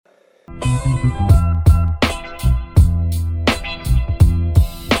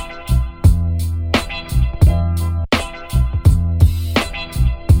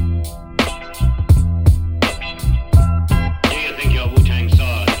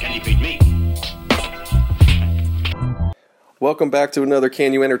Welcome back to another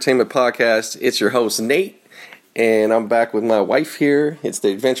Can You Entertainment podcast. It's your host, Nate, and I'm back with my wife here. It's the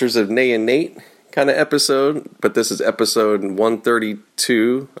Adventures of Nay and Nate kind of episode, but this is episode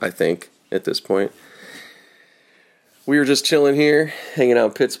 132, I think, at this point. We were just chilling here, hanging out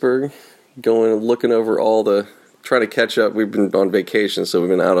in Pittsburgh, looking over trying to catch up. We've been on vacation, so we've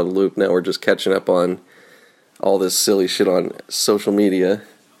been out of the loop. Now we're just catching up on all this silly shit on social media.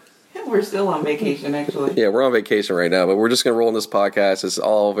 We're still on vacation, actually. Yeah, we're on vacation right now, but we're just going to roll in this podcast. It's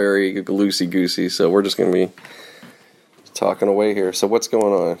all very loosey-goosey, so we're just going to be talking away here. So what's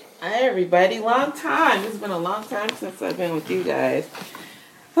going on? Hi, everybody. Long time. It's been a long time since I've been with you guys.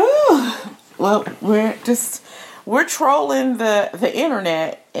 Oh, well, we're trolling the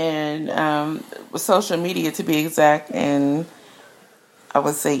internet and social media, to be exact, and I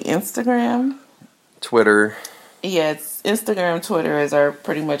would say Instagram. Twitter. Yeah, it's Instagram, Twitter is our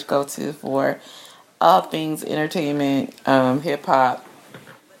pretty much go-to for all things entertainment, hip-hop,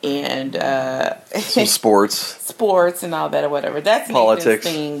 and some sports and all that or whatever. That's politics.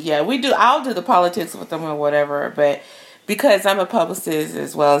 Thing. Yeah, we do. I'll do the politics with them or whatever, but because I'm a publicist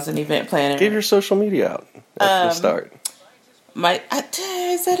as well as an event planner. Give your social media out at the start.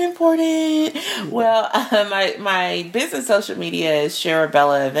 Is that important? Well, my business social media is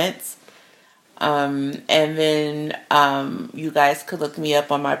Sharabella Events. And then you guys could look me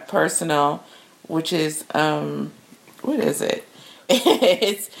up on my personal, which is, what is it?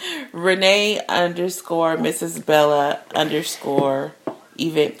 It's Renee _ Mrs. Bella _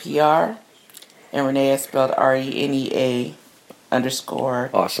 event PR. And Renee is spelled RENEA _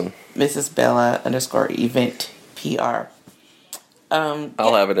 awesome. Mrs. Bella _ event PR.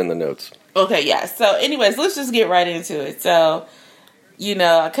 I'll have it in the notes. Okay, yeah. So anyways, let's just get right into it. So,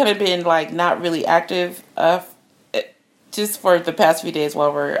 I kind of been not really active just for the past few days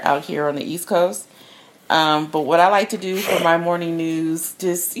while we're out here on the East Coast. But what I like to do for my morning news,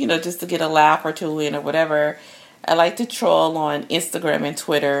 just to get a laugh or two in or whatever, I like to troll on Instagram and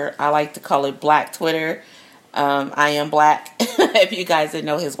Twitter. I like to call it Black Twitter. I am black. If you guys didn't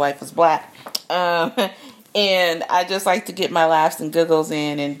know, his wife was black. And I just like to get my laughs and giggles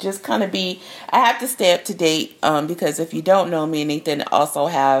in and just kind of I have to stay up to date because if you don't know, me and Nathan also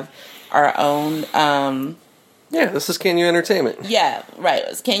have our own... this is Can You Entertainment. Yeah, right.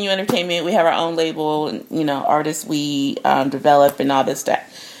 It's Can You Entertainment. We have our own label, artists we develop and all this stuff.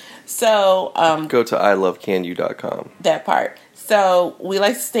 So... go to ilovecanyou.com. That part. So we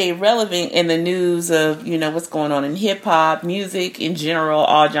like to stay relevant in the news of, what's going on in hip-hop, music in general,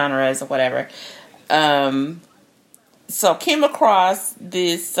 all genres or whatever. So came across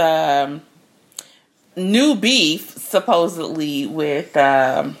this new beef supposedly with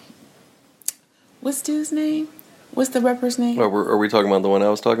what's dude's name? What's the rapper's name? Are we talking about the one I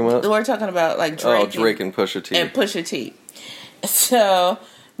was talking about? We're talking about Drake. Oh, Drake and Pusha T. And Pusha T. So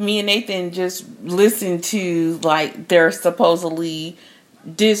me and Nathan just listened to their supposedly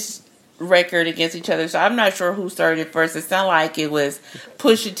diss record against each other. So I'm not sure who started it first. It sounded like it was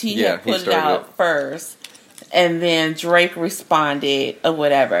Pusha T had put it out first, and then Drake responded or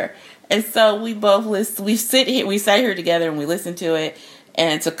whatever. And so we both we sat here together and we listened to it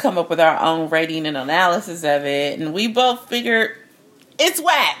and to come up with our own rating and analysis of it. And we both figured it's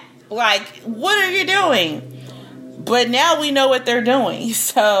whack. What are you doing? But now we know what they're doing.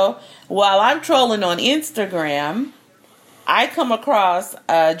 So while I'm trolling on Instagram, I come across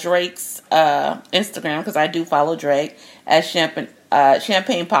Drake's Instagram, because I do follow Drake, as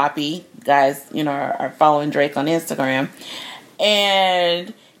Champagne Poppy. Guys, are following Drake on Instagram.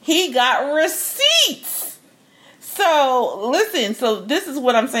 And he got receipts. So, listen. So, this is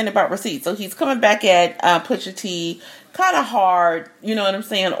what I'm saying about receipts. So, he's coming back at Pusha T kind of hard, you know what I'm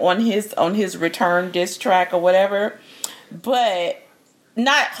saying, on his return diss track or whatever. But...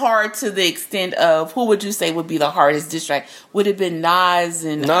 not hard to the extent of, who would you say would be the hardest diss track? Would it have been Nas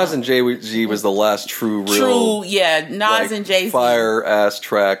and Jay-Z was the last Nas and Jay-Z. Fire-ass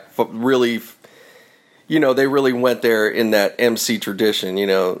track. Really, they really went there in that MC tradition,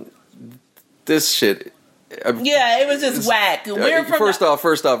 This shit... it was just whack.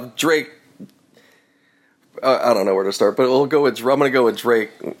 First off, Drake... I don't know where to start, but I'm going to go with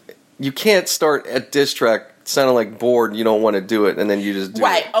Drake. You can't start a diss track sounding like bored, you don't want to do it, and then you just do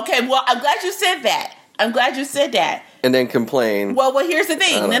right. it. Okay, well, I'm glad you said that. And then complain. Well, here's the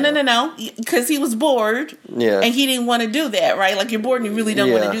thing. No. Because he was bored. Yeah. And he didn't want to do that, right? Like, you're bored and you really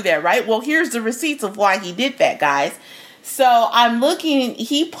don't want to do that, right? Well, here's the receipts of why he did that, guys. So, I'm looking.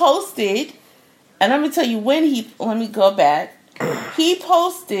 He posted, and I'm going to tell you when let me go back. He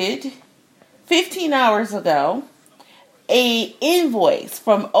posted 15 hours ago a invoice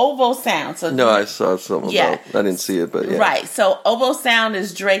from Ovo Sound. So no, I saw something about it. I didn't see it, but yeah. Right. So Ovo Sound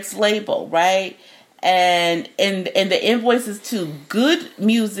is Drake's label, right? And the invoice is to Good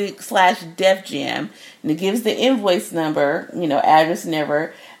Music /Def Jam. And it gives the invoice number, address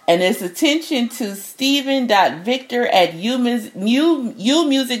never. And it's attention to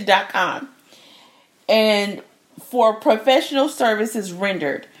steven.victor@umusic.com. And for professional services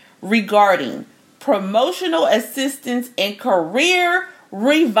rendered regarding promotional assistance and career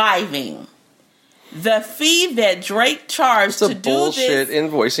reviving. The fee that Drake charged to do this... It's a bullshit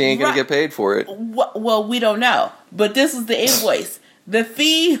invoice. He ain't going to get paid for it. Well, we don't know. But this is the invoice. The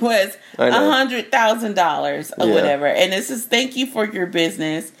fee was $100,000 or whatever. And it says, thank you for your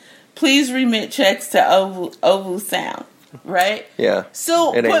business. Please remit checks to Ovo Sound. Right? Yeah.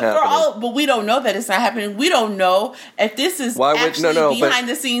 So, but we don't know that it's not happening. We don't know if this is behind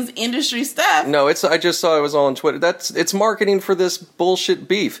the scenes industry stuff. No, I just saw it was all on Twitter. It's marketing for this bullshit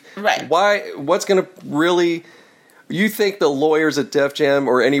beef. Right. What's going to really... You think the lawyers at Def Jam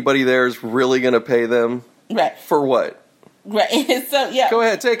or anybody there is really going to pay them? Right. For what? Right. So, yeah. Go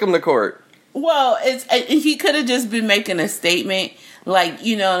ahead, take them to court. Well, he could have just been making a statement. Like,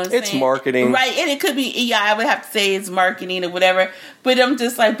 you know what I'm saying? It's marketing. Right, and it could be, I would have to say it's marketing or whatever. But I'm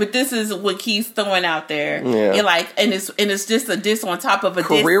just like, but this is what he's throwing out there. Yeah. And it's just a diss on top of a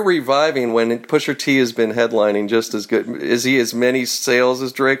career reviving when Pusha T has been headlining just as good. Is he as many sales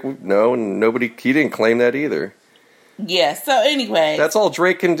as Drake? No, and he didn't claim that either. Yeah, so anyway. That's all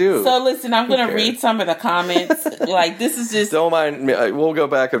Drake can do. So listen, I'm going to read some of the comments. Like, this is just... Don't mind me. We'll go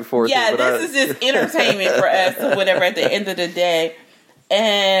back and forth. Yeah, this is just entertainment for us or whatever at the end of the day.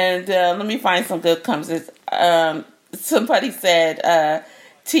 And let me find some good comments. Somebody said,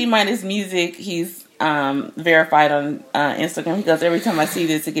 T-minus music, he's verified on Instagram. He goes, every time I see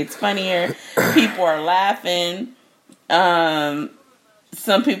this, it gets funnier. People are laughing.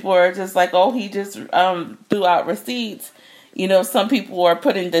 Some people are just like, oh, he just threw out receipts. Some people are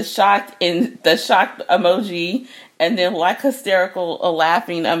putting the shocked emoji and then like hysterical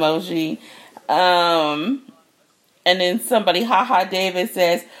laughing emoji. And then somebody, haha, David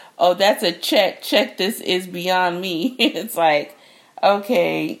says, oh, that's a check. Check, this is beyond me. It's like,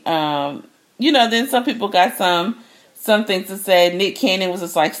 okay. Then some people got some things to say. Nick Cannon was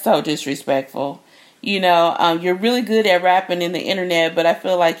just like so disrespectful. You're really good at rapping in the internet, but I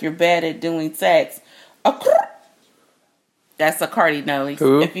feel like you're bad at doing sex. That's a Cardi Nelly.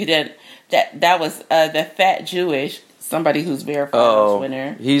 Who? If you didn't, that was the Fat Jewish, somebody who's verified on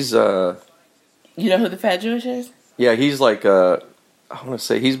Twitter. He's You know who the Fat Jewish is? Yeah, he's like I want to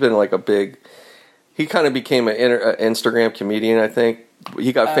say he's been like a big. He kind of became an Instagram comedian. I think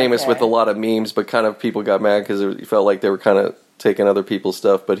he got famous with a lot of memes, but kind of people got mad because it felt like they were kind of taking other people's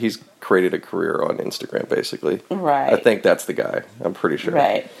stuff. But he's created a career on Instagram, basically. Right. I think that's the guy. I'm pretty sure.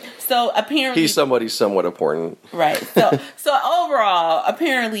 Right. So apparently he's somebody somewhat important. Right. So overall,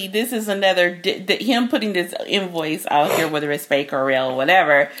 apparently this is another him putting this invoice out here, whether it's fake or real or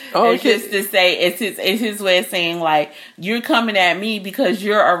whatever. It's just to say it's his way of saying like you're coming at me because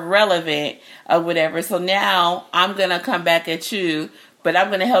you're irrelevant or whatever. So now I'm gonna come back at you, but I'm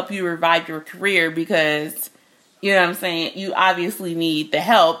gonna help you revive your career because you know what I'm saying. You obviously need the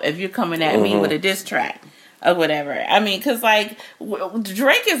help if you're coming at me with a diss track. Or whatever. I mean, because, like,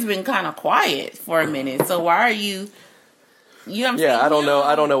 Drake has been kind of quiet for a minute. So why are you... You know what I'm saying? Yeah, I don't know.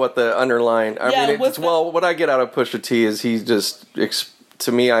 I don't know what the underlying... what I get out of Pusha T is he's just...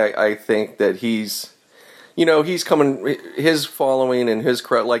 To me, I think that he's... he's coming... His following and his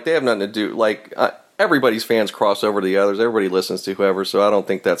crowd... Like, they have nothing to do... Like, everybody's fans cross over to the others. Everybody listens to whoever. So I don't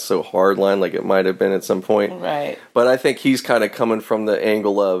think that's so hardline like it might have been at some point. Right. But I think he's kind of coming from the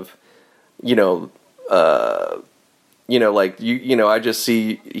angle of, I just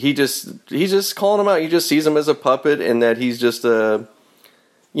see he's just calling him out. He just sees him as a puppet, and that he's just you're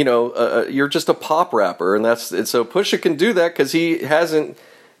just a pop rapper, and so Pusha can do that because he doesn't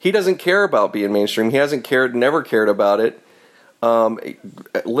care about being mainstream. He never cared about it.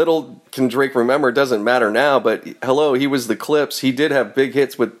 Little can Drake remember. It doesn't matter now, but hello, he was the Clips. He did have big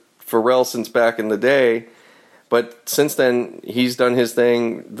hits with Pharrell since back in the day, but since then he's done his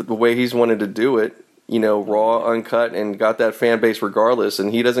thing the way he's wanted to do it. Raw, uncut, and got that fan base regardless,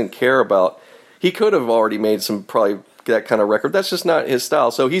 and he doesn't care about... He could have already made some, probably, that kind of record. That's just not his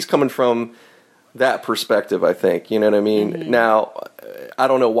style. So he's coming from that perspective, I think. You know what I mean? Mm-hmm. Now, I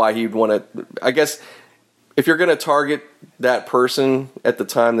don't know why he'd want to... I guess if you're going to target that person at the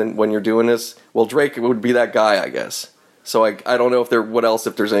time then when you're doing this, well, Drake would be that guy, I guess. So I don't know if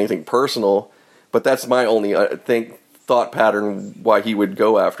there's anything personal, but that's my only thought pattern why he would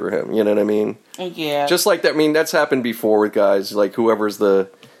go after him. You know what I mean? Yeah. Just like that. I mean, that's happened before with guys like whoever's the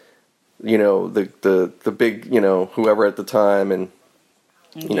big, whoever at the time, and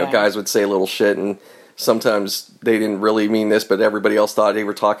guys would say little shit, and sometimes they didn't really mean this, but everybody else thought they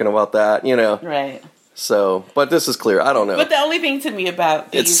were talking about that. Right. So, but this is clear. I don't know. But the only thing to me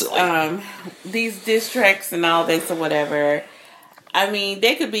about these diss tracks and all this or whatever, I mean,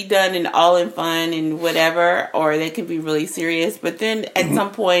 they could be done all in fun and whatever, or they could be really serious. But then at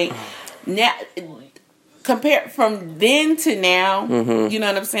some point, now, compared from then to now, you know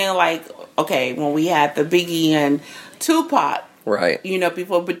what I'm saying? Like, okay, when we had the Biggie and Tupac. Right.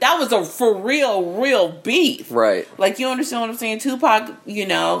 Before, but that was a for real beef. Right. Like, you understand what I'm saying? Tupac,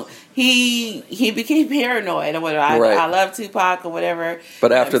 he became paranoid or whatever. Right. I love Tupac or whatever.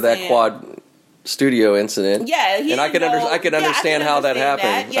 But after that Quad Studio incident, and I can understand how that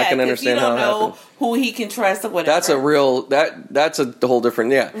happened. Yeah, I can understand how it happened. Know who he can trust or whatever. That's a whole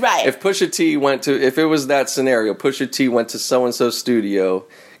different Right. If Pusha T if it was that scenario, Pusha T went to so and so studio,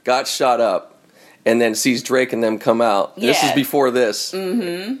 got shot up, and then sees Drake and them come out. Yeah. This is before this.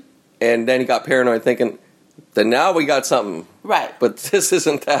 Mm-hmm. And then he got paranoid thinking, then now we got something. Right. But this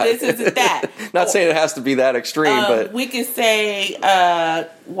isn't that. This isn't that. Not saying it has to be that extreme, but... We could say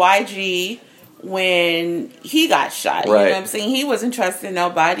YG when he got shot. Right. You know what I'm saying? He wasn't trusting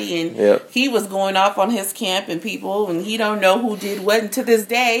nobody, and he was going off on his camp and people, and he don't know who did what. And to this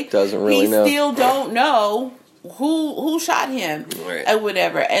day, doesn't really know. He still don't know who shot him, right, or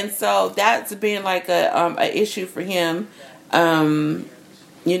whatever. And so that's been like a issue for him. I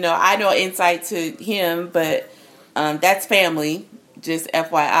know insight to him, but that's family, just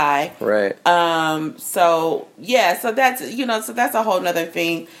FYI. Right. So that's a whole nother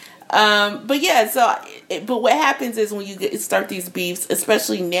thing. But what happens is when you start these beefs,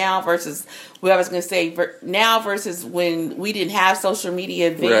 especially now versus what I was going to say, now versus when we didn't have social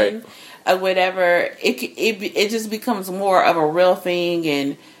media then, right, or whatever, it just becomes more of a real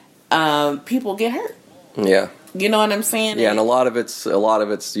thing, and people get hurt. Yeah. You know what I'm saying? Yeah, and a lot of it's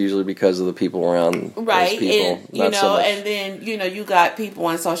usually because of the people around. Right, those people, and and then you got people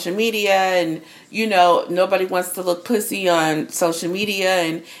on social media, and nobody wants to look pussy on social media,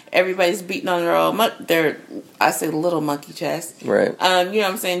 and everybody's beating on their own little monkey chest. Right. You know what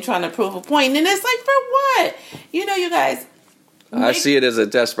I'm saying, trying to prove a point, and it's like, for what? You guys. I see it as a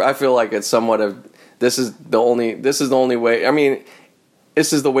desperate. I feel like it's somewhat of this is the only way. I mean,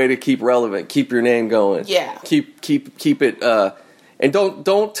 this is the way to keep relevant, keep your name going. Yeah. Keep it. And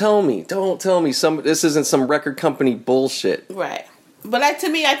don't tell me this isn't some record company bullshit. Right. But to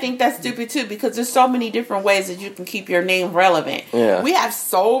me, I think that's stupid too, because there's so many different ways that you can keep your name relevant. Yeah. We have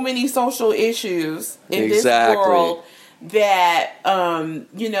so many social issues in this world that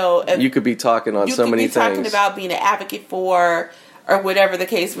you could be talking on so many things. You could be talking about being an advocate for, or whatever the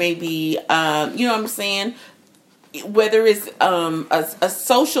case may be. You know what I'm saying? Whether it's a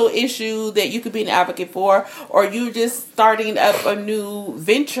social issue that you could be an advocate for, or you just starting up a new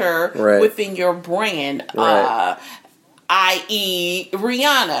venture within your brand, i.e.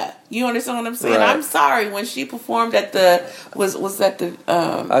 Rihanna. You understand what I'm saying? Right. I'm sorry, when she performed at the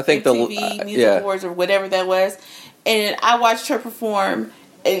I think MTV the Music Awards or whatever that was, and I watched her perform,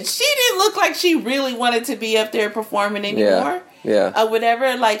 and she didn't look like she really wanted to be up there performing anymore. Yeah. Or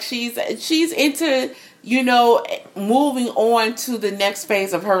whatever. Like she's into moving on to the next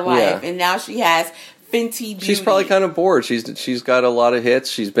phase of her life, and now she has Fenty Beauty. She's probably kind of bored. She's got a lot of hits.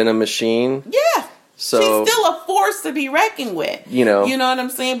 She's been a machine. Yeah. So she's still a force to be reckened with. You know what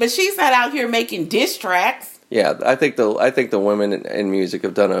I'm saying? But she's not out here making diss tracks. Yeah, I think the women in music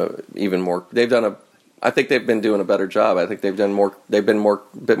have done I think they've been doing a better job. I think they've been a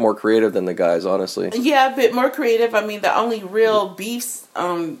bit more creative than the guys, honestly. Yeah, a bit more creative. I mean, the only real beefs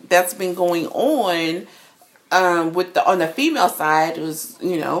that's been going on on the female side was,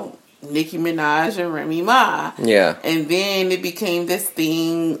 Nicki Minaj and Remy Ma. Yeah. And then it became this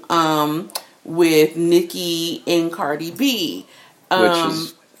thing with Nicki and Cardi B.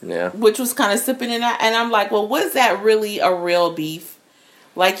 Which was kind of sipping in that. And I'm like, well, was that really a real beef?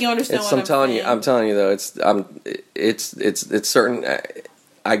 Like, you understand what I'm saying? I'm telling you though, it's certain.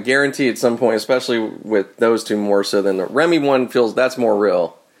 I guarantee at some point, especially with those two more so than the Remy one, feels that's more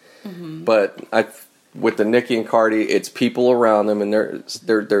real. Mm-hmm. But with the Nicki and Cardi, it's people around them, and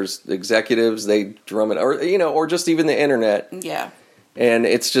there's executives, they drum it, or just even the internet. Yeah. And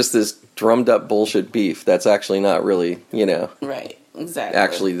it's just this drummed up bullshit beef that's actually not really, right, exactly,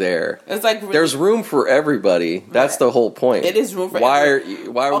 actually there. It's like really, there's room for everybody. That's the whole point. It is room for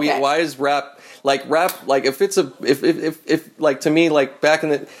everybody. Why is rap if it's if like to me like back in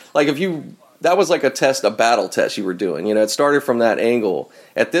the like if you that was like a battle test you were doing. It started from that angle.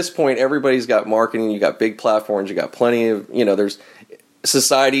 At this point, everybody's got marketing. You got big platforms. You got plenty of there's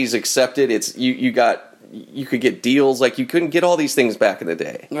society's accepted. It's you could get deals like you couldn't get all these things back in the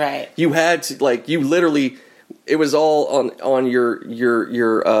day. Right. You had to you literally it was all on your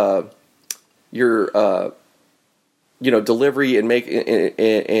delivery and make and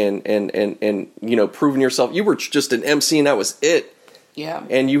proving yourself. You were just an MC and that was it. Yeah.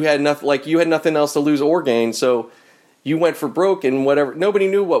 And you had nothing else to lose or gain, so you went for broke and whatever. Nobody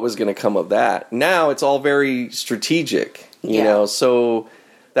knew what was going to come of that. Now it's all very strategic, you know. So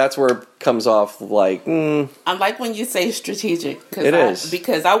that's where it comes off like. I like when you say strategic.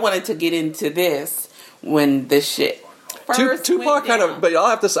 Because I wanted to get into this when this shit first Tupac kind of, but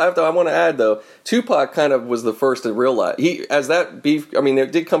I want to add though, Tupac kind of was the first to realize that beef. I mean,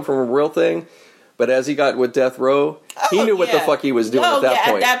 it did come from a real thing, but as he got with Death Row, he knew what the fuck he was doing at that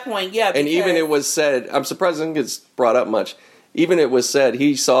point. At that point, yeah. And even it was said, I'm surprised it didn't get brought up much. Even it was said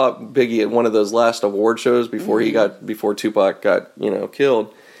he saw Biggie at one of those last award shows before before Tupac got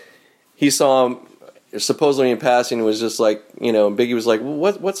killed. He saw him supposedly in passing and was just like, Biggie was like,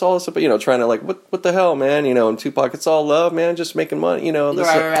 well, what's all this about? Trying to like, what the hell, man? And Tupac, it's all love, man, just making money,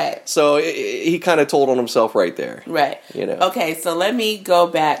 Right. So he kind of told on himself right there. Right. Okay, so let me go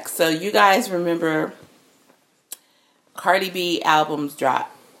back. So you guys remember Cardi B albums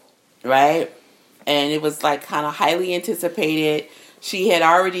dropped, right? And it was like kind of highly anticipated. She had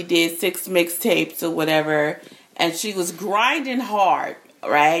already did 6 mixtapes or whatever, and she was grinding hard,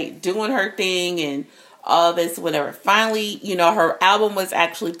 right? Doing her thing and all this, whatever. Finally, her album was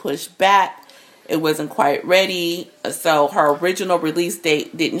actually pushed back. It wasn't quite ready. So her original release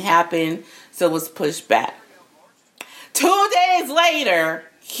date didn't happen. So it was pushed back. 2 days later,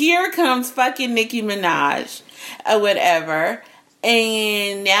 here comes fucking Nicki Minaj or whatever.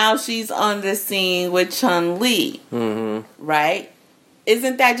 And now she's on the scene with Chun-Li. Mm-hmm. Right?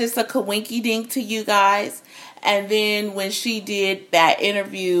 Isn't that just a coinky dink to you guys? And then when she did that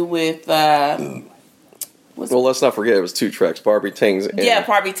interview with well, let's not forget it was 2 tracks, Barbie Tings.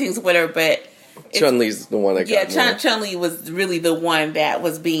 Barbie Tings, whatever. But Chun-Li's the one that got Chun-Li was really the one that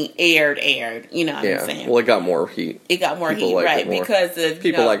was being aired. You know what I'm saying? Well, it got more heat. It got more heat, right? Because of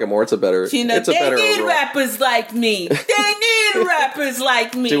people like it more. It's a better. It's a better. They need rappers like me. They need rappers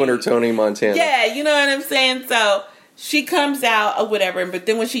like me. Doing her Tony Montana. Yeah, you know what I'm saying. So she comes out or whatever, but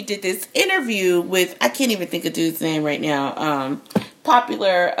then when she did this interview with, I can't even think of dude's name right now,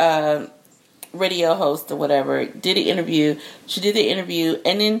 popular radio host or whatever, did an interview. She did the interview,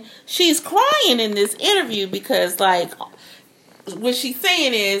 and then she's crying in this interview because, like, what she's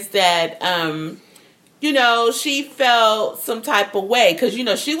saying is that, she felt some type of way because,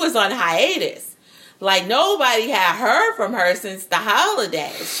 she was on hiatus. Like, nobody had heard from her since the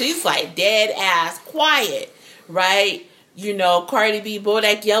holidays. She's, like, dead ass quiet. Right? Cardi B,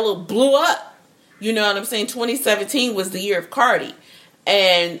 Bodak Yellow blew up. You know what I'm saying? 2017 was the year of Cardi.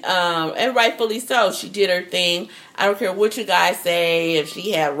 And rightfully so. She did her thing. I don't care what you guys say, if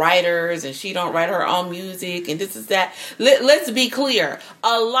she had writers and she don't write her own music and this is that. Let's be clear.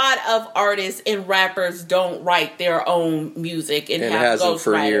 A lot of artists and rappers don't write their own music and have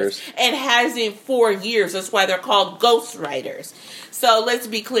ghostwriters. And hasn't for years. That's why they're called ghostwriters. So let's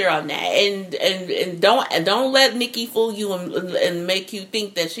be clear on that. And don't let Nicki fool you and make you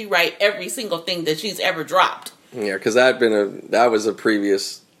think that she write every single thing that she's ever dropped. Yeah, because that was a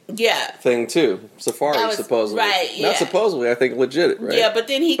previous thing too. Safari supposedly, right? Yeah. Not supposedly, I think legit, right? Yeah, but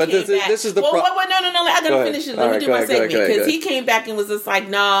then he came back. This is the no, I gotta finish it. Let me do my segment because he came back and was just like,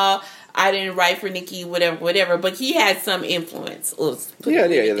 "No, I didn't write for Nicki, whatever." But he had some influence.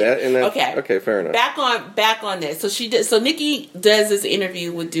 Okay, fair enough. Back on that. So she did. So Nicki does this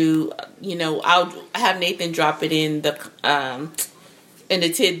interview with dude. I'll have Nathan drop it in the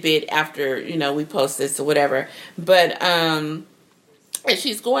tidbit after, we post this or whatever. But, and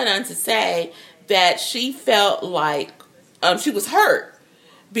she's going on to say that she felt like, she was hurt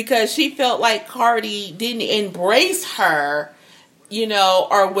because she felt like Cardi didn't embrace her,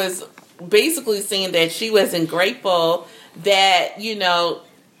 or was basically saying that she wasn't grateful that, and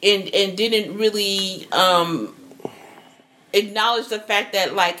didn't really, acknowledge the fact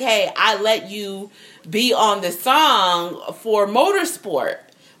that, like, hey, I let you be on the song for Motorsport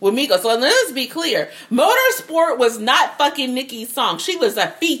with Migos. So let's be clear. Motorsport was not fucking Nicki's song. She was a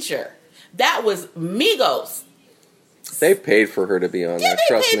feature. That was Migos. They paid for her to be on Yeah, there.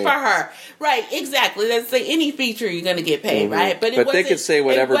 Trust they me. paid for her. Right, exactly. Let's say any feature you're going to get paid, right? But they could say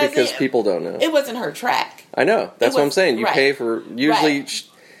whatever because people don't know. It wasn't her track. I know. That's what I'm saying. You pay for usually. Right.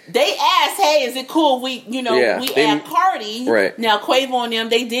 They asked, "Hey, is it cool? We add Cardi." Right. Now Quavo and them,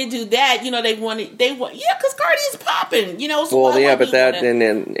 they did do that. They want, because Cardi's popping. So well, yeah, but that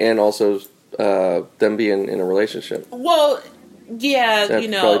and also them being in a relationship. Well, yeah,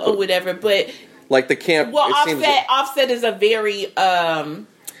 or whatever, but. Like the camp. Well, Offset is a very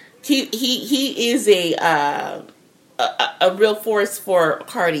he is a real force for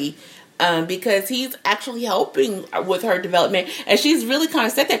Cardi. Because he's actually helping with her development. And she's really kind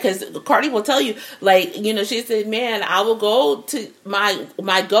of said that because Cardi will tell you, she said, man, I will go to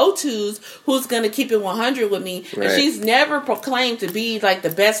my go-tos who's going to keep it 100 with me. Right. And she's never proclaimed to be like the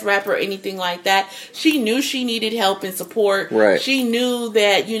best rapper or anything like that. She knew she needed help and support. Right. She knew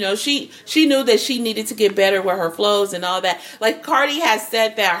that, she knew that she needed to get better with her flows and all that. Like Cardi has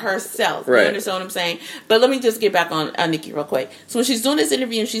said that herself. Right. You understand what I'm saying? But let me just get back on Nicki real quick. So when she's doing this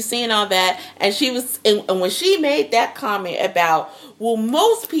interview and she's saying all that, and she was, and when she made that comment about, well,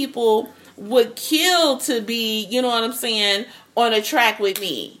 most people would kill to be, you know what I'm saying, on a track with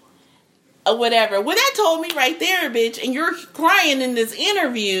me, or whatever. Well, that told me right there, bitch, and you're crying in this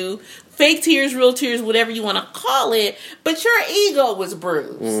interview, fake tears, real tears, whatever you want to call it, but your ego was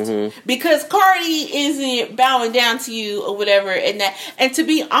bruised because Cardi isn't bowing down to you or whatever, and to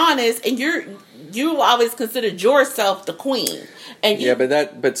be honest, and you always considered yourself the queen.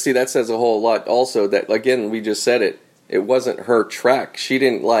 But see, that says a whole lot also that, again, we just said it. It wasn't her track. She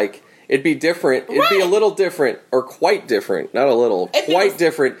didn't it'd be different. It'd be a little different or quite different. Not a little, quite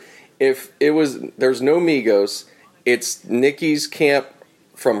different if it was, there's no Migos. It's Nicki's camp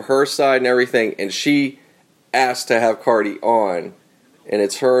from her side and everything. And she asked to have Cardi on. And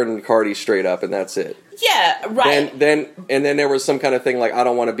it's her and Cardi straight up, and that's it. Yeah, right. Then there was some kind of thing like, I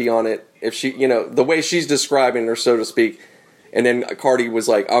don't want to be on it. If she, the way she's describing her, so to speak, and then Cardi was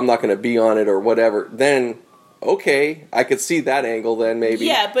like, I'm not going to be on it or whatever, then, okay, I could see that angle then maybe.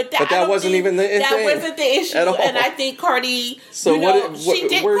 Yeah, but that wasn't even the thing. That wasn't the issue. At all. And I think Cardi,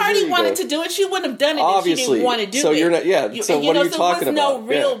 Cardi wanted to do it. She wouldn't have done it if she didn't want to do it. So you're not, so what are you talking about? No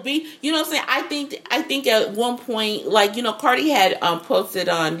real beef. You know what I'm saying? I think at one point, Cardi had posted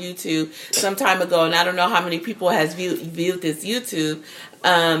on YouTube some time ago, and I don't know how many people has viewed this YouTube,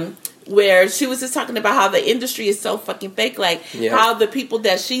 where she was just talking about how the industry is so fucking fake, how the people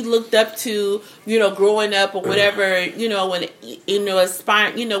that she looked up to, growing up or whatever, when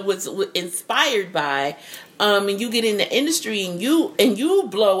was inspired by, and you get in the industry and you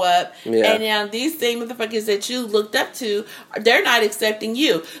blow up, and now these same motherfuckers that you looked up to, they're not accepting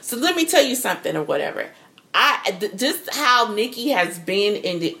you. So let me tell you something or whatever. Just how Nicki has been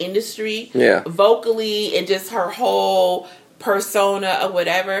in the industry, vocally, and just her whole persona or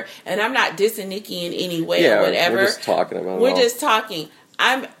whatever, and I'm not dissing Nicki in any way or whatever. We're just talking about it. We're just talking.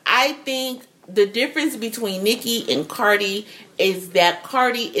 I think the difference between Nicki and Cardi is that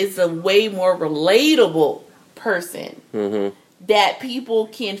Cardi is a way more relatable person that people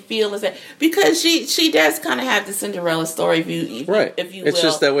can feel and say, because she does kind of have the Cinderella story, if you will. It's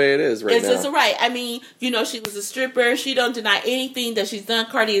just that way it is right now. It's just right. I mean, she was a stripper. She don't deny anything that she's done.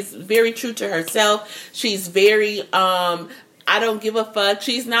 Cardi is very true to herself. She's very I don't give a fuck.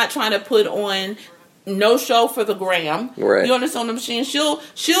 She's not trying to put on no show for the gram. Right. You understand what I'm saying? She'll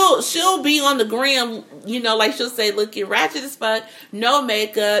be on the gram, she'll say, look, you're ratchet as fuck, no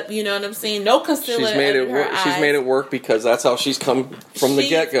makeup, you know what I'm saying? No concealer. She's made it work. She's made it work because that's how she's come from the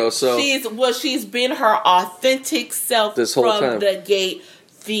get-go. So she's been her authentic self this whole from time. The gate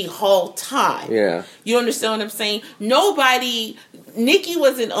the whole time. Yeah. You understand what I'm saying? Nicki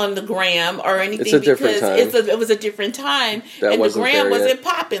wasn't on the gram or anything. It's a different time. It was a different time, and the gram wasn't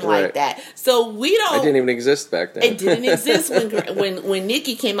popping like that. So we don't. It didn't even exist back then. It didn't exist when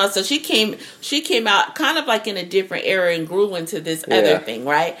Nicki came out. So she came out kind of like in a different era and grew into this other thing,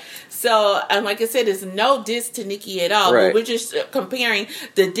 right? So, and like I said, there's no diss to Nicki at all. Right. We're just comparing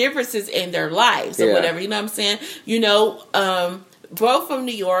the differences in their lives or whatever. You know what I'm saying? Both from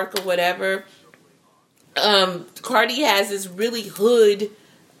New York or whatever. Cardi has this really hood,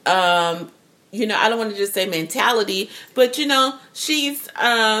 I don't want to just say mentality, but she's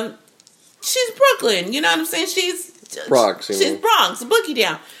Brooklyn. You know what I'm saying? She's Bronx. She's Bronx, boogie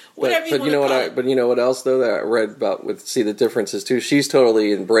down. Whatever you want to call it. But you know what else though that I read about the differences too. She's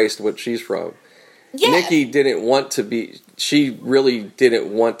totally embraced what she's from. Yeah. Nicki didn't want to be. She really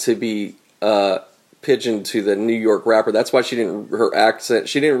didn't want to be pigeoned to the New York rapper. That's why her accent.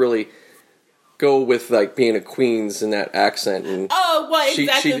 She didn't really go with being a Queens in that accent. And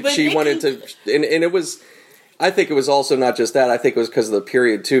exactly. She wanted to, and it was. I think it was also not just that. I think it was because of the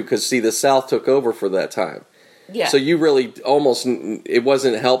period too. Because see, the South took over for that time. Yeah. So you really it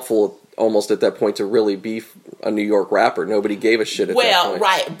wasn't helpful almost at that point to really be a New York rapper. Nobody gave a shit at that point.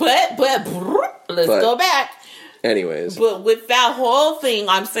 Right. But let's go back. Anyways. But with that whole thing,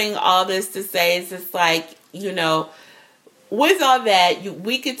 I'm saying all this to say is it's like, you know, with all that,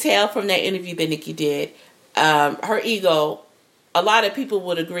 we could tell from that interview that Nicki did, her ego, a lot of people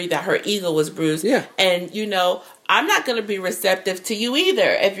would agree that her ego was bruised. Yeah. And, you know, I'm not going to be receptive to you either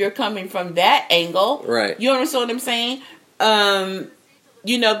if you're coming from that angle. Right. You understand what I'm saying?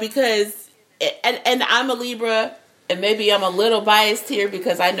 You know, because, and I'm a Libra, and maybe I'm a little biased here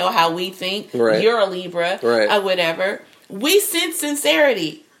because I know how we think. Right. You're a Libra. Right. Or whatever. We sense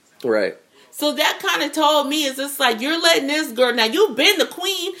sincerity. Right. So that kind of told me, is just like, you're letting this girl, now you've been the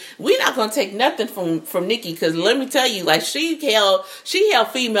queen, we're not going to take nothing from Nicki, because let me tell you, like, she held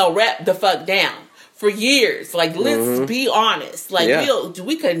female rap the fuck down for years. Like, let's be honest. Like,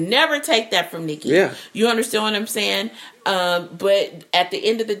 we could never take that from Nicki. Yeah. You understand what I'm saying? But at the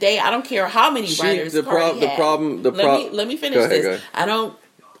end of the day, I don't care how many writers Cardi had. Let me finish this. I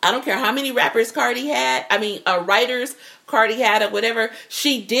don't care how many rappers Cardi had. I mean, writers Cardi had or whatever.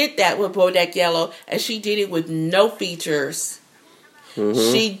 She did that with Bodak Yellow, and she did it with no features.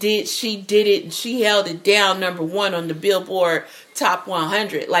 Mm-hmm. She did it. She held it down #1 on the Billboard Top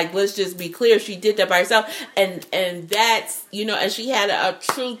 100. Like, let's just be clear. She did that by herself, and that's, you know, and she had a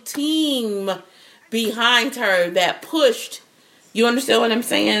true team behind her that pushed. You understand what I'm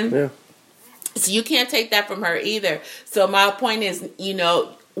saying? Yeah. So you can't take that from her either. So my point is, you know,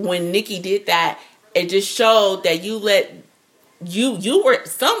 when Nicki did that, it just showed that you were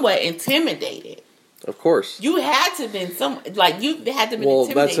somewhat intimidated. Of course. You had to been intimidated. Well,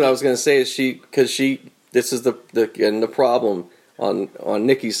 that's what I was going to say, is this is the problem on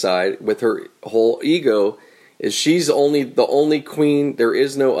Nicki's side with her whole ego, is she's the only queen, there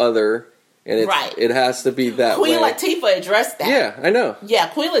is no other. And it has to be that Queen way. Latifah addressed that. Yeah, I know. Yeah,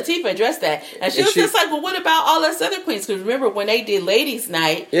 Queen Latifah addressed that. And she was just like, well, what about all us other queens? Because remember when they did Ladies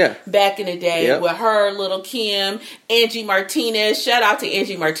Night back in the day with her, Little Kim, Angie Martinez. Shout out to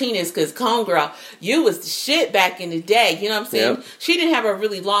Angie Martinez, because Homegirl, you was the shit back in the day. You know what I'm saying? Yep. She didn't have a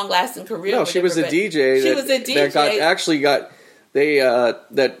really long-lasting career. No, she was a DJ. She was a DJ.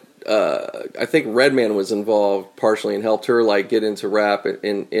 I think Redman was involved partially and helped her like get into rap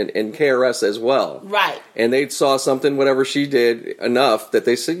in KRS as well. Right. And they saw something, whatever she did, enough that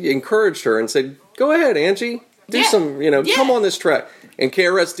they encouraged her and said, "Go ahead, Angie, do some, come on this track." And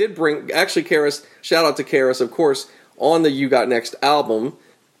KRS did KRS, shout out to KRS, of course, on the You Got Next album,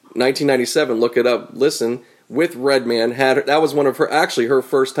 1997. Look it up, listen. With Redman, that was one of her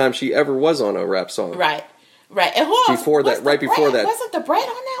first time she ever was on a rap song. Right. Right. And who before that, before that. Wasn't the Brat on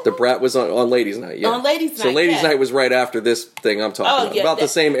that The one? Brat was on Ladies Night, yeah. On Ladies Night, So Ladies Night was right after this thing I'm talking about. About the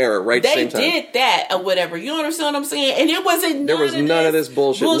same era, right? Same time. They did that or whatever. You understand what I'm saying? And it wasn't There was none of this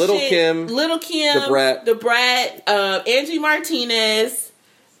bullshit. Little Kim, The Brat, Angie Martinez.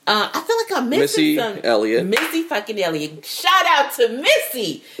 I feel like I'm missing Missy Elliott. Missy fucking Elliott. Shout out to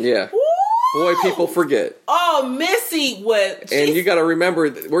Missy. Yeah. Woo! Boy, people forget. Oh, Missy was... And you got to remember,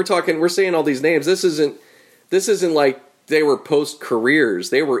 we're saying all these names. This isn't like they were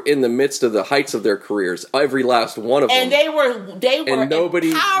post-careers. They were in the midst of the heights of their careers. Every last one of them. And they were and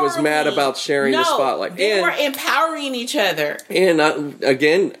nobody was mad about sharing the spotlight. They were empowering each other. And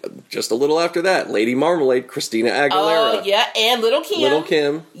again, just a little after that, Lady Marmalade, Christina Aguilera. Oh, yeah, and Little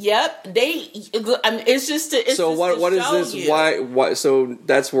Kim. Yep. It's just to... So what is this? You. Why? So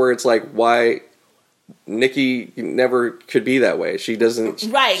that's where it's like, why... Nicki never could be that way. She doesn't.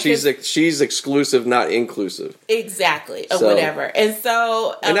 Right. She's exclusive, not inclusive. Exactly. Or whatever. And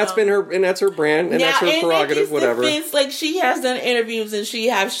so. And that's been her. And that's her brand. And that's her prerogative. Whatever. Defense, like, she has done interviews and she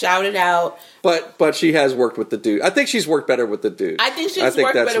has shouted out. But she has worked with the dude. I think she's worked better with the dude. I think she's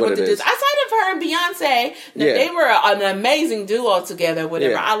worked better with the dudes. Outside of her and Beyonce, they were an amazing duo together.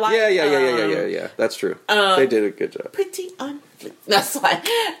 Whatever. Yeah. I like. Yeah. That's true. They did a good job. Pretty on. That's fine.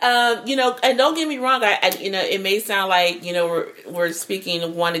 And don't get me wrong. It may sound like, we're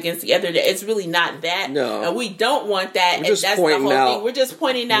speaking one against the other. It's really not that. No. And we don't want that. We're just that's pointing the whole out thing. We're just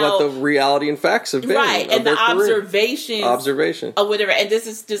pointing out what the reality and facts have been. Right. And the observation. Or whatever. And this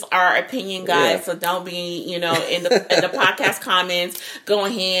is just our opinion, guys. Yeah. So don't be, in the podcast comments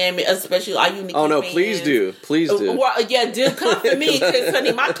going ham, especially all you Nicki Oh, no, fans. Please do. Well, yeah, do come for me because,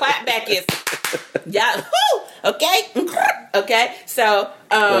 honey, my clapback is, okay. So,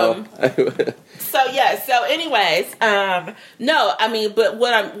 so anyways, no, I mean, but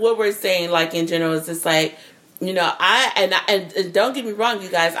what we're saying, like, in general, is just like, You know, and don't get me wrong, you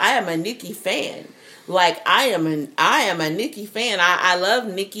guys, I am a Nicki fan. Like I am a Nicki fan. I love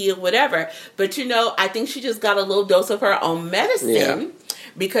Nicki or whatever. But you know, I think she just got a little dose of her own medicine. Yeah.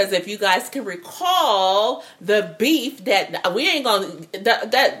 Because if you guys can recall the beef that we ain't gonna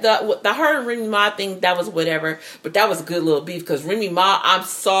the her and Remy Ma thing, that was whatever, but that was a good little beef because Remy Ma, I'm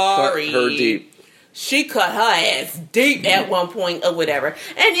sorry, Cut her deep. She cut her ass deep at one point or whatever,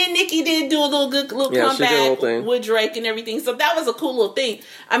 and then Nicki did do a little comeback with Drake and everything. So that was a cool little thing.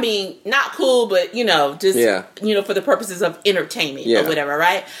 I mean, not cool, but you know, just you know, for the purposes of entertainment or whatever,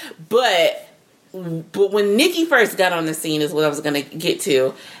 right? But when Nicki first got on the scene is what I was going to get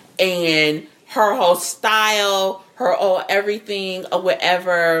to. And her whole style, her whole everything or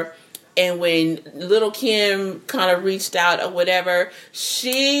whatever. And when Lil' Kim kind of reached out or whatever,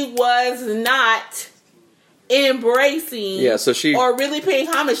 she was not embracing or really paying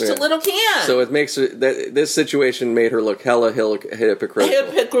homage to Lil' Kim. So it makes this situation made her look hella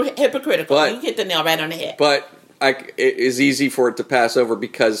hypocritical. Hypocritical. But, you hit the nail right on the head. But it is easy for it to pass over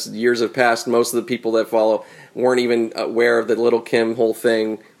because years have passed. Most of the people that follow weren't even aware of the Lil' Kim whole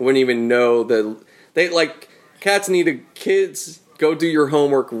thing. Wouldn't even know cats need kids. Go do your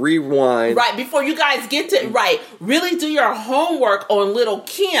homework. Rewind. Right before you guys get to really do your homework on Lil'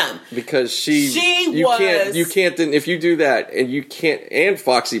 Kim because you can't if you do that and you can't and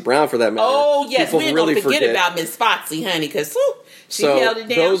Foxy Brown for that matter. Oh yes, we ain't gonna forget about Miss Foxy, honey, because she held it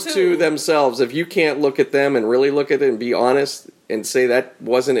down those too. Two themselves, if you can't look at them and really look at it and be honest and say that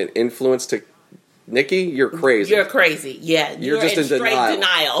wasn't an influence to Nicki, you're crazy. You're crazy. Yeah. You're just in straight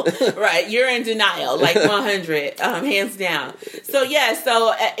denial. Right. You're in denial. Like 100. Hands down. So,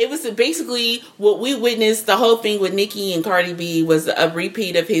 it was basically what we witnessed. The whole thing with Nicki and Cardi B was a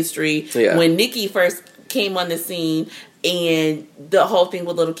repeat of history when Nicki first came on the scene and the whole thing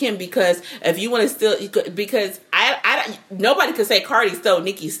with Lil' Kim. Because if you want to because nobody could say Cardi stole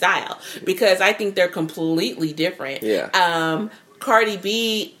Nicki's style because I think they're completely different. Yeah. Cardi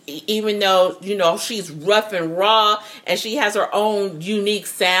B, even though, you know, she's rough and raw and she has her own unique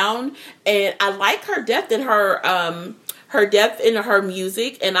sound, and I like her depth in her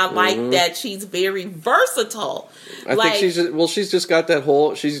music, and I like that she's very versatile. I think she's just got that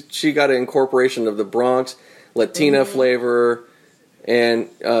whole she got an incorporation of the Bronx Latina flavor and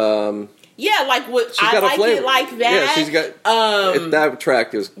like what I like it like that. Yeah, she's got that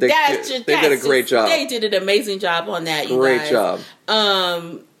track is they did a great job. They did an amazing job on that. Great job.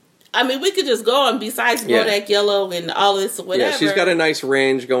 I mean, we could just go on besides Bodak Yellow and all this or whatever. Yeah, she's got a nice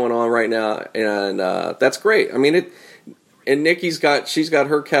range going on right now, and that's great. I mean, and Nicki's got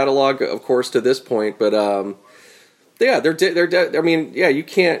her catalog, of course, to this point, but they're. I mean, you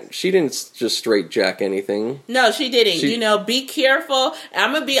can't. She didn't just straight jack anything. No, she didn't. You know, be careful.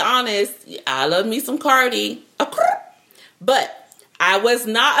 I'm gonna be honest. I love me some Cardi, but I was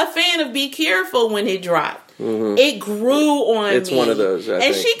not a fan of Be Careful when it dropped. Mm-hmm. It grew on me. It's one of those, I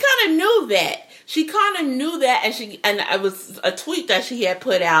think. She kind of knew that. And it was a tweet that she had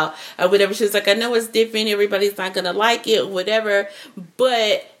put out or whatever. She was like, I know it's different. Everybody's not gonna like it, or whatever,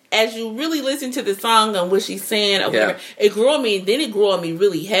 but as you really listen to the song and what she's saying or whatever, it grew on me. Then it grew on me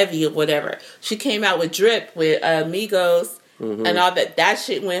really heavy or whatever. She came out with Drip with Migos and all that. That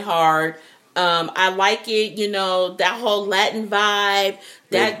shit went hard. I like it, you know, that whole Latin vibe.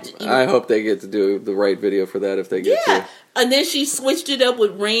 I hope they get to do the right video for that if they get to. And then she switched it up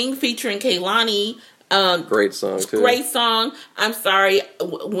with Ring featuring Kehlani. Great song too. Great song. I'm sorry,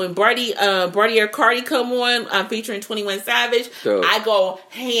 when Cardi come on, featuring 21 Savage, dope. I go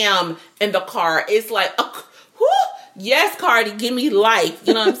ham in the car. It's like, yes, Cardi, give me life.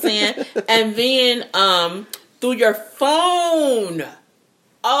 You know what I'm saying? And then through your phone.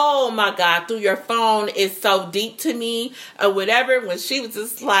 Oh my God, through your phone is so deep to me or whatever. When she was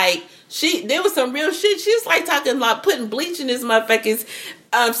just like, there was some real shit. She was like talking about putting bleach in this motherfucker's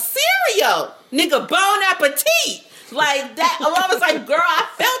cereal. Nigga, bon appetit. Like that. I was like, girl, I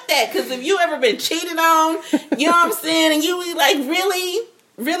felt that. Because if you ever been cheated on, you know what I'm saying? And you like, really?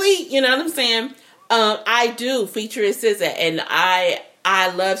 You know what I'm saying? I do featuring SZA. And I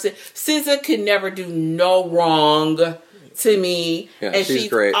love SZA. SZA could never do no wrong to me, and she's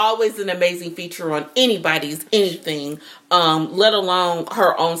great. Always an amazing feature on anybody's anything, let alone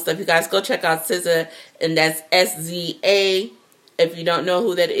her own stuff. You guys go check out SZA, and that's SZA. If you don't know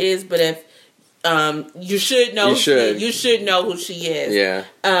who that is, but if you should know, you should know who she is. Yeah,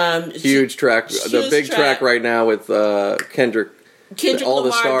 huge track. The big track right now with Kendrick all Lamar,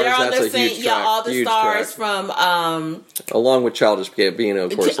 the stars. They're on that's the same, a huge track. All the huge stars track. From along with Childish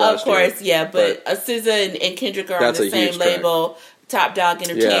Gambino, of course. But SZA and Kendrick are on the same label Top Dog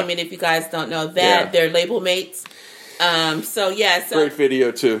Entertainment. If you guys don't know that, they're label mates. So great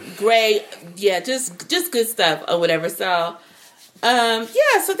video too. Great, just good stuff or whatever. So,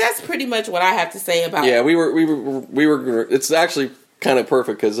 so that's pretty much what I have to say about. Yeah, we were. It's actually kind of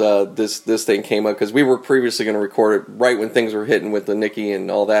perfect because this thing came up because we were previously going to record it right when things were hitting with the Nicki and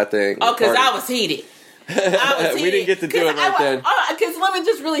all that thing. Oh, because I was heated. We didn't get to do it right then. Because let me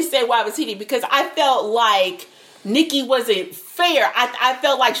just really say why I was heated, because I felt like Nicki wasn't fair. I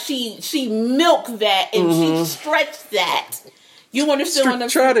felt like she milked that and she stretched that. You understand what I'm saying?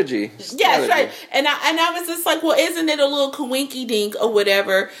 Strategy. Yeah, right. And I was just like, well, isn't it a little coinky dink or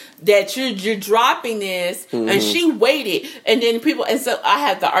whatever that you're dropping this? And she waited, and then so I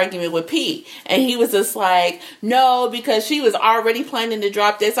had the argument with P, and he was just like, no, because she was already planning to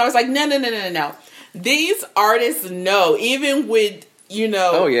drop this. I was like, no. These artists know, even with,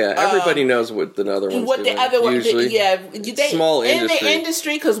 Oh yeah, everybody knows what the other one's what doing. The other one, usually. Small industry. In the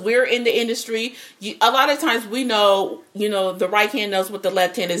industry, because we're in the industry. A lot of times we know, the right hand knows what the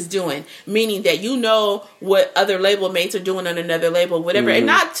left hand is doing, meaning that what other label mates are doing on another label, whatever. And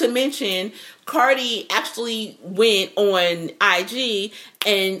not to mention, Cardi actually went on IG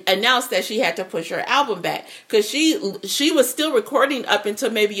and announced that she had to push her album back because she was still recording up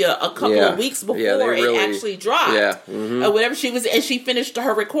until maybe a couple of weeks before it actually dropped. Or whatever and she finished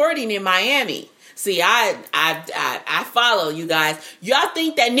her recording in Miami. See, I follow you guys. Y'all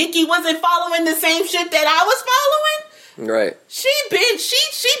think that Nicki wasn't following the same shit that I was following? Right. She been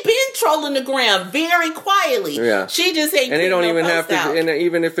trolling the ground very quietly. Yeah. She just ain't. And they don't even have to. Out. And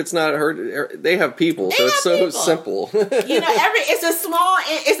even if it's not her, they have people. So it's so simple. It's a small.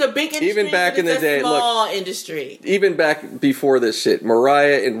 It's a big industry. Even back in the day, small industry. Even back before this shit,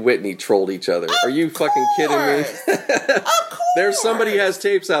 Mariah and Whitney trolled each other. Are you fucking kidding me? Of course. There's somebody has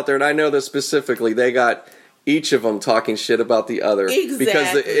tapes out there, and I know this specifically. They got each of them talking shit about the other. Exactly.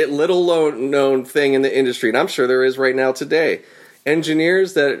 Because the little known thing in the industry, and I'm sure there is right now today,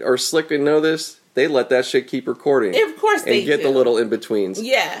 engineers that are slick and know this, they let that shit keep recording. Of course they do. And get the little in-betweens.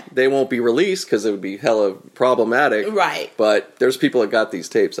 Yeah. They won't be released because it would be hella problematic. Right. But there's people that got these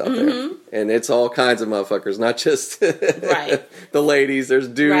tapes out there. And it's all kinds of motherfuckers, not just the ladies. There's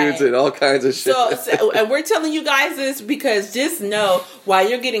dudes and all kinds of shit. So, and we're telling you guys this because just know, while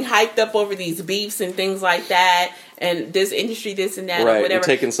you're getting hyped up over these beefs and things like that, and this industry, this and that, or whatever.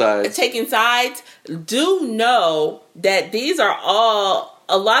 And taking sides. Do know that these are all,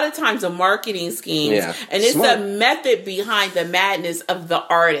 a lot of times, a marketing schemes. Yeah. And it's the method behind the madness of the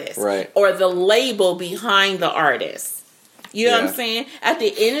artist. Right. Or the label behind the artist. You know what I'm saying? At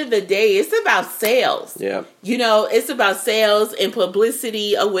the end of the day, it's about sales. Yeah. It's about sales and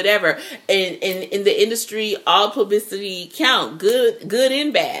publicity or whatever. And in the industry, all publicity count, good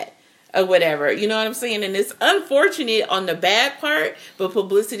and bad. Or whatever, you know what I'm saying? And it's unfortunate on the bad part, but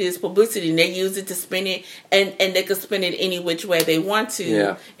publicity is publicity, and they use it to spin it, and they can spin it any which way they want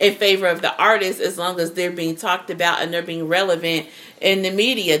to in favor of the artist, as long as they're being talked about and they're being relevant in the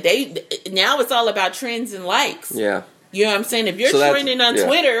media. Now it's all about trends and likes. Yeah. You know what I'm saying? If you're trending on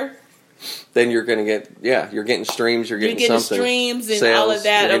Twitter, then you're going to get, you're getting streams, you're getting something. Streams and sales, all of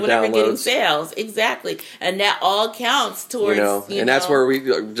that, or whatever, getting sales. Exactly. And that all counts towards, and that's where we,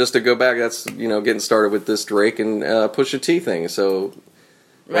 just to go back, that's, getting started with this Drake and Pusha T thing. So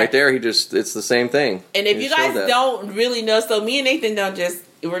right there, it's the same thing. And if you guys don't really know, so me and Nathan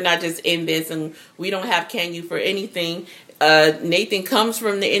we're not just in this, and we don't have Can You for anything. Nathan comes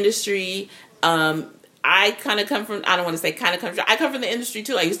from the industry. I kind of come from, I don't want to say kind of come from, I come from the industry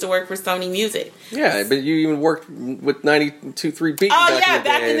too. I used to work for Sony Music. Yeah, but you even worked with 92.3 Beat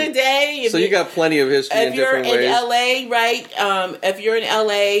back in the day. So you got plenty of history in different ways. If you're in LA, right? If you're in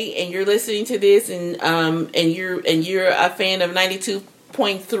LA and you're listening to this and you're a fan of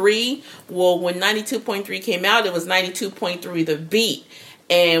 92.3, well, when 92.3 came out, it was 92.3 The Beat.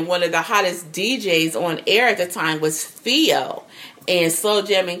 And one of the hottest DJs on air at the time was Theo. And Slow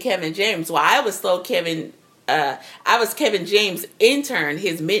Jam and Kevin James. Well, I was Kevin James' intern,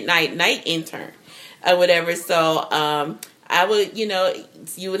 his midnight night intern, or whatever. So, I would,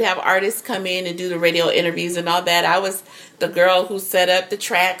 you would have artists come in and do the radio interviews and all that. I was the girl who set up the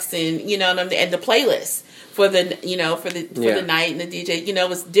tracks and, and the playlist for the, for the night and the DJ. It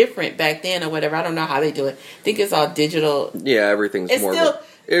was different back then or whatever. I don't know how they do it. I think it's all digital. Yeah, everything's more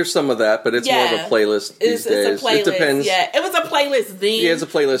there's some of that, but it's more of a playlist these days. It's a playlist. It depends. Yeah, it was a playlist then. Yeah, it's a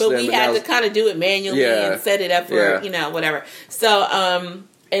playlist but then. We had to kind of do it manually and set it up for, whatever. So,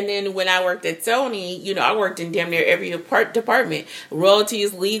 and then when I worked at Sony, I worked in damn near every department.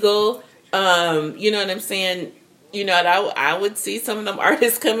 Royalties, legal, you know what I'm saying? And I would see some of them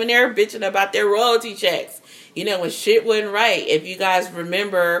artists coming there bitching about their royalty checks. when shit wasn't right. If you guys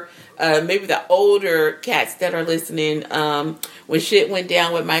remember, maybe the older cats that are listening, when shit went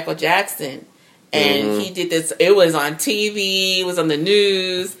down with Michael Jackson, and he did this, it was on TV, it was on the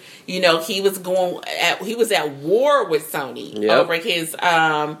news. He was at war with Sony over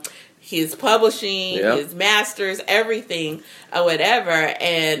his publishing, his masters, everything, or whatever.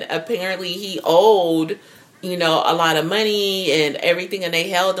 And apparently he owed, a lot of money and everything, and they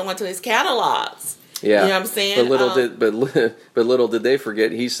held on to his catalogs. Yeah. You know what I'm saying? But little did they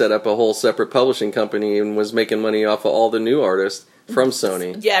forget, he set up a whole separate publishing company and was making money off of all the new artists from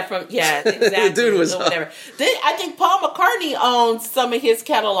Sony. Exactly. The dude was whatever. I think Paul McCartney owns some of his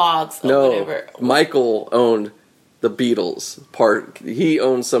catalogs. Whatever. Michael owned the Beatles part. He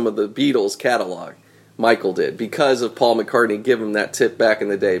owned some of the Beatles catalog. Michael did, because of Paul McCartney giving him that tip back in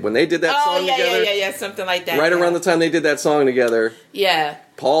the day when they did that song together. Yeah, something like that. Right around the time they did that song together. Yeah.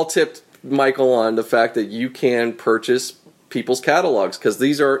 Paul tipped Michael on the fact that you can purchase people's catalogs, because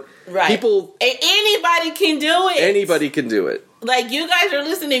these are people. Anybody can do it. Anybody can do it. Like, you guys are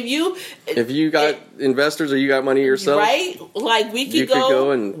listening. If you got investors or you got money yourself, right? Like, we could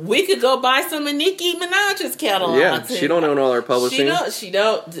go buy some of Nicki Minaj's catalog. Yeah, she don't own all her publishing. She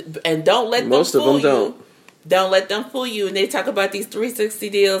don't, and don't let most them fool of them don't. You. Don't let them fool you. And they talk about these 360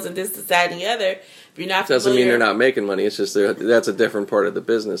 deals and this, that, and the other. If you're not doesn't mean they're not making money. It's just that's a different part of the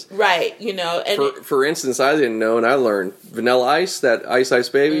business, right? And for instance, I didn't know, and I learned Vanilla Ice, that Ice Ice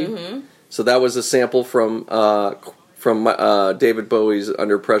Baby. Mm-hmm. So that was a sample from David Bowie's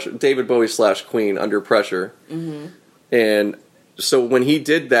Under Pressure. David Bowie / Queen, Under Pressure. Mm-hmm. And so when he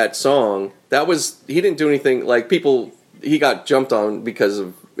did that song, he didn't do anything like he got jumped on because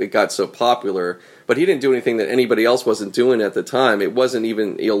of it got so popular, but he didn't do anything that anybody else wasn't doing at the time. It wasn't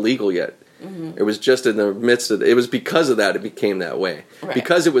even illegal yet. Mm-hmm. It was just in the midst of it. Was because of that it became that way. Right.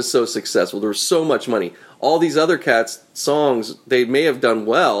 Because it was so successful. There was so much money. All these other cats' songs, they may have done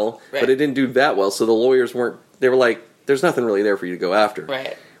well, but it didn't do that well. So the lawyers weren't. They were like, "There's nothing really there for you to go after."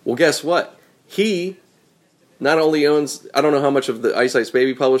 Right. Well, guess what? He not only owns, I don't know how much of the Ice Ice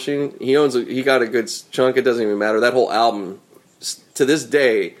Baby publishing, he got a good chunk. It doesn't even matter. That whole album, to this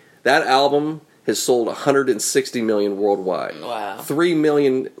day, that album has sold 160 million worldwide. Wow. 3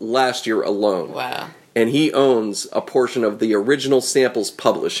 million last year alone. Wow. And he owns a portion of the original samples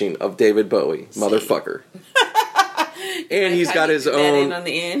publishing of David Bowie, motherfucker. And he's got his own.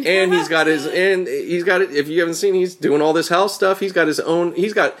 And he's got his. And he's got it. If you haven't seen, he's doing all this house stuff. He's got his own.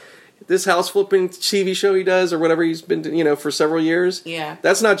 He's got this house flipping TV show he does or whatever he's been, for several years. Yeah.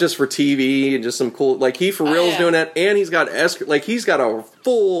 That's not just for TV and just some cool. Like he for real is doing that, and he's got he's got a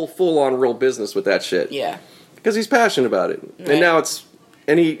full on real business with that shit. Yeah. Because he's passionate about it, and now it's.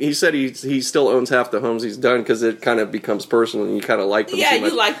 And he said he still owns half the homes he's done because it kind of becomes personal and you kind of like them. Yeah, too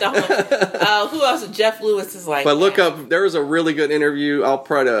much. You like the homes. Who else? Jeff Lewis is like. But look up. There was a really good interview. I'll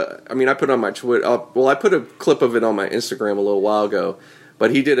try to. I mean, I put it on my Twitter. I put a clip of it on my Instagram a little while ago.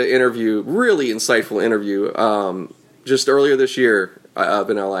 But he did an interview, really insightful interview, just earlier this year.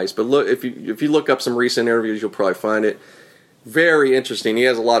 Vanilla Ice. But look, if you look up some recent interviews, you'll probably find it very interesting. He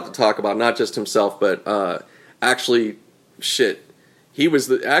has a lot to talk about, not just himself, but actually, shit. He was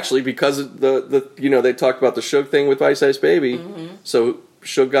because of the they talked about the Suge thing with Ice Ice Baby, so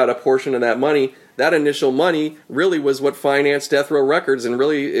Suge got a portion of that money. That initial money really was what financed Death Row Records, and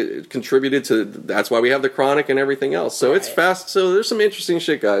really it contributed to. That's why we have the Chronic and everything else. So It's fast. So there's some interesting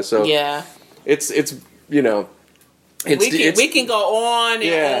shit, guys. So yeah, it's we can go on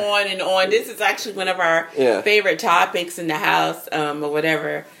and on and on. This is actually one of our favorite topics in the house, or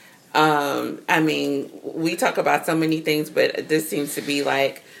whatever. I mean, we talk about so many things, but this seems to be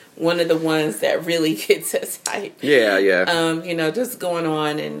like one of the ones that really gets us hyped. Yeah. Just going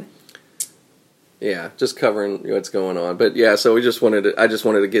on and just covering what's going on. But yeah, so I just wanted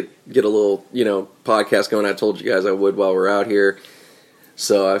to get a little, podcast going. I told you guys I would while we're out here.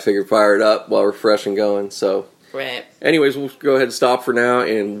 So I figured fire it up while we're fresh and going. So right. Anyways, we'll go ahead and stop for now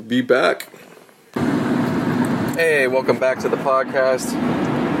and be back. Hey, welcome back to the podcast.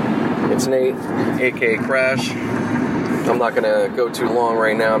 It's Nate, aka Crash. I'm not going to go too long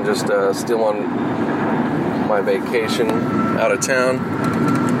right now. I'm just still on my vacation out of town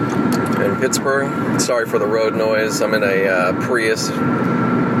in Pittsburgh. Sorry for the road noise. I'm in a Prius.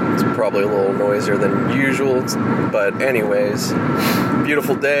 It's probably a little noisier than usual. But anyways,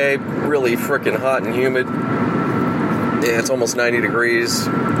 beautiful day. Really freaking hot and humid. Yeah, it's almost 90 degrees.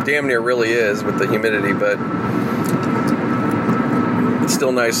 Damn near really is with the humidity, but it's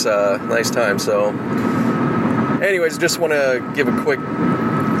still nice time. So anyways, just want to give a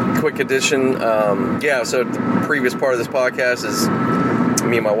quick addition. So the previous part of this podcast is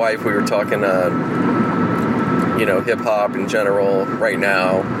me and my wife. We were talking hip hop in general right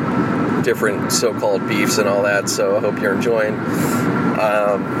now, different so-called beefs and all that. So I hope you're enjoying.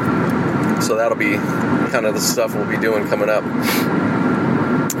 So that'll be kind of the stuff we'll be doing coming up.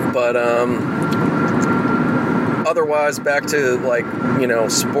 But otherwise, back to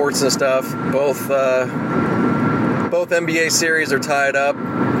sports and stuff. Both NBA series are tied up,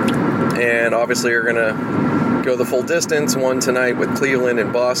 and obviously are gonna go the full distance. One tonight with Cleveland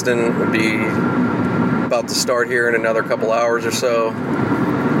and Boston will be about to start here in another couple hours or so.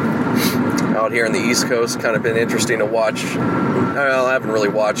 Out here on the East Coast, kind of been interesting to watch. Well, I haven't really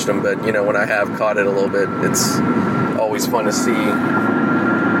watched them, but when I have caught it a little bit, it's always fun to see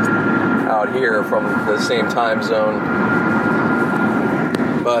out here from the same time zone.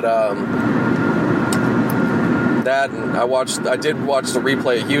 But I did watch the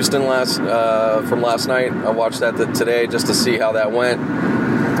replay of Houston from last night. I watched that today just to see how that went.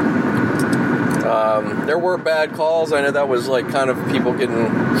 There were bad calls. I know that was kind of people getting.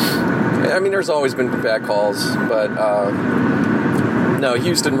 I mean, there's always been bad calls, but no,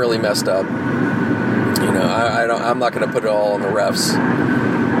 Houston really messed up. I'm not going to put it all on the refs.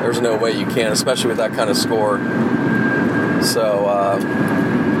 There's no way you can, especially with that kind of score. So,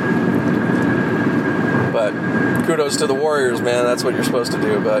 but kudos to the Warriors, man. That's what you're supposed to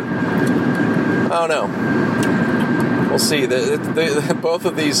do. But I don't know. We'll see. Both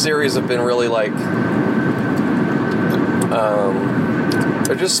of these series have been really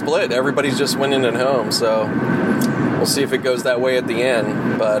they're just split. Everybody's just winning at home. So we'll see if it goes that way at the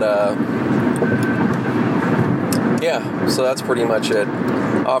end. But yeah, so that's pretty much it.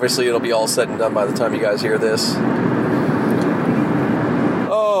 Obviously, it'll be all said and done by the time you guys hear this.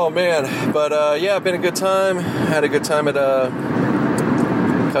 Oh, man. But, yeah, been a good time. Had a good time at a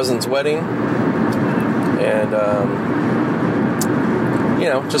cousin's wedding. And,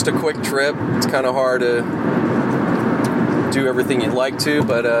 just a quick trip. It's kind of hard to do everything you'd like to,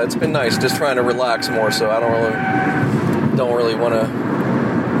 but it's been nice. Just trying to relax more, so I don't really want to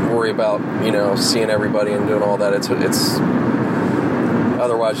worry about, seeing everybody and doing all that. It's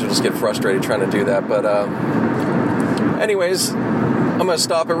otherwise you'll just get frustrated trying to do that. But anyways, I'm going to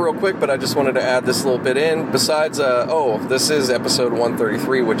stop it real quick, but I just wanted to add this little bit in. Besides, this is episode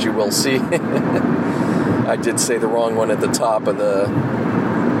 133, which you will see. I did say the wrong one at the top of the,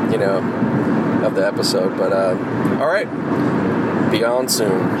 of the episode. But, all right. Be on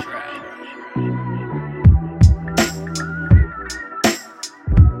soon.